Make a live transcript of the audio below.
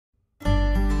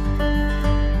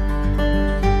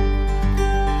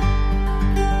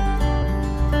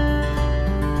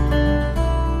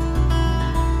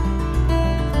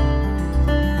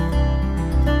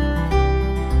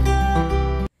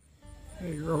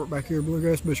Robert back here,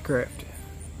 Bluegrass Bushcraft.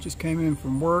 Just came in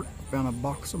from work, found a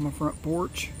box on my front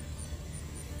porch.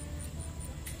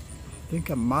 I think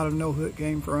I might have known who it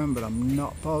came from, but I'm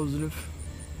not positive.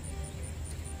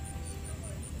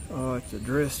 It's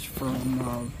addressed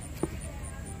from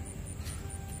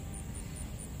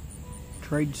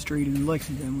Trade Street in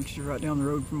Lexington, which is right down the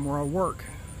road from where I work.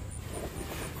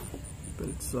 But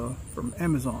it's from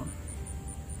Amazon.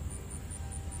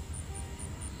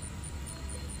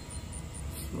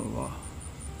 So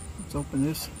let's open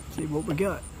this, see what we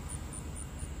got.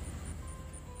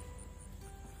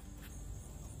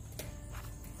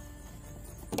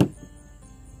 Peace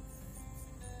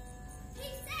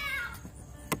out!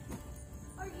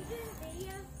 Are you doing a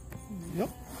video? Yep.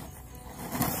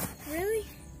 Really?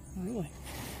 Really?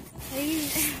 Are you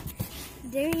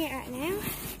doing it right now?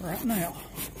 Right now.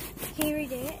 Can you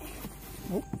redo it?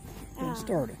 Nope. Didn't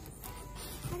start it.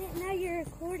 I didn't know you were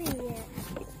recording yet.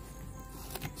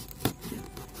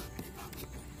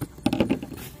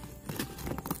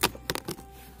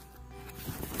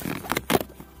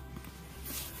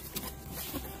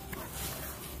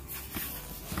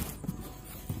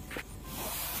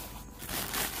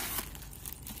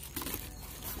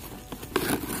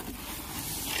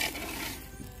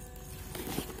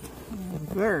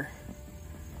 There.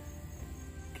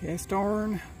 Cast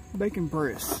iron bacon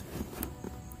press.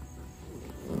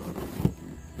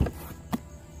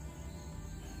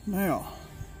 Now,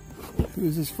 who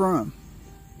is this from?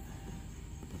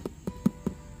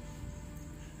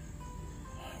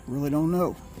 Really don't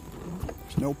know.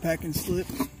 There's no packing slip.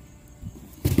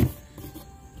 Let's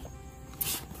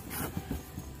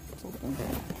open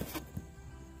it.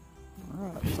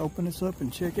 Alright, let's open this up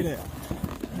and check it out.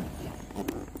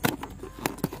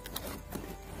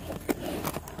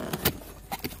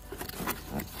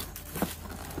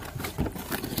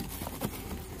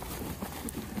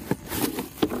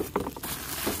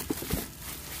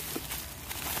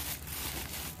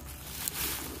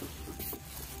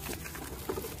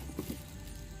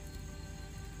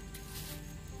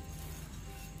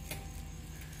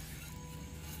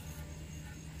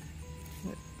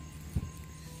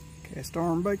 Cast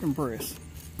iron bacon press.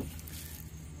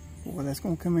 Boy, that's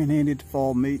gonna come in handy to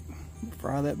fall meat.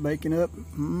 Fry that bacon up.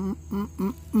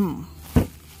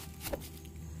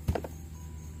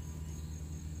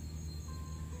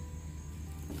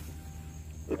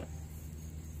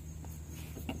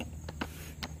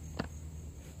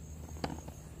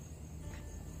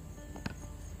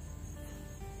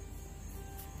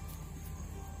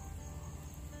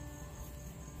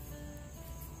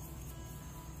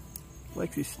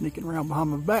 Lexi's sneaking around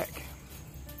behind my back.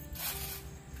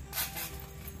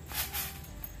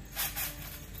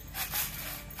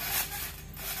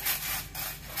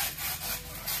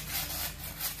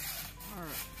 All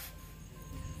right.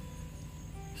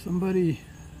 Somebody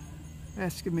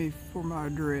asking me for my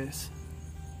address.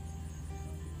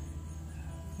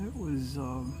 It was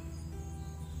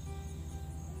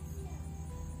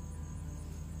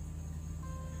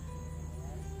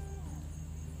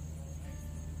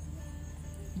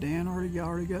Dan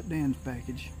already got Dan's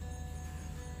package.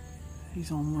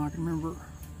 He's on one I can remember.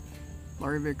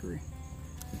 Larry Vickery.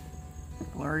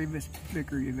 Larry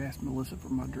Vickery have asked Melissa for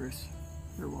my address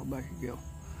here a while back ago.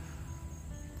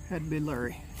 Had to be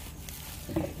Larry.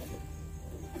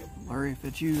 Larry, if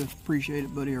it's you, I appreciate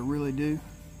it, buddy. I really do.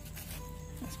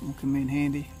 That's gonna come in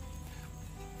handy.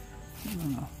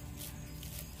 I'm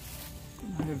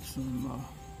gonna have some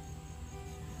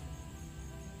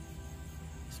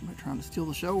somebody trying to steal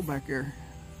the show back there.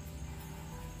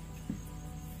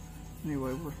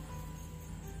 Anyway, we're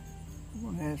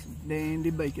gonna have some dandy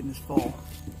bacon this fall.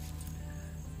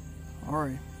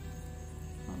 Alright.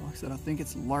 Like I said, I think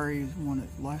it's Larry's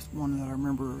last one that I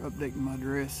remember updating my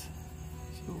address.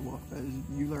 So if that is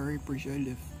you, Larry, appreciate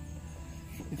it.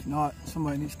 If not,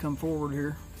 somebody needs to come forward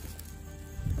here.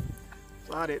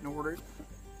 So I didn't order it.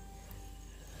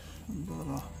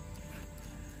 But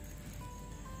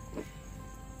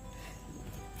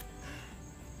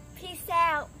Peace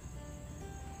out.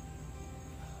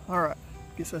 alright,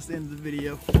 guess that's the end of the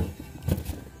video.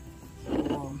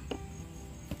 So,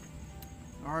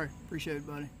 alright, appreciate it,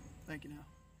 buddy. Thank you now.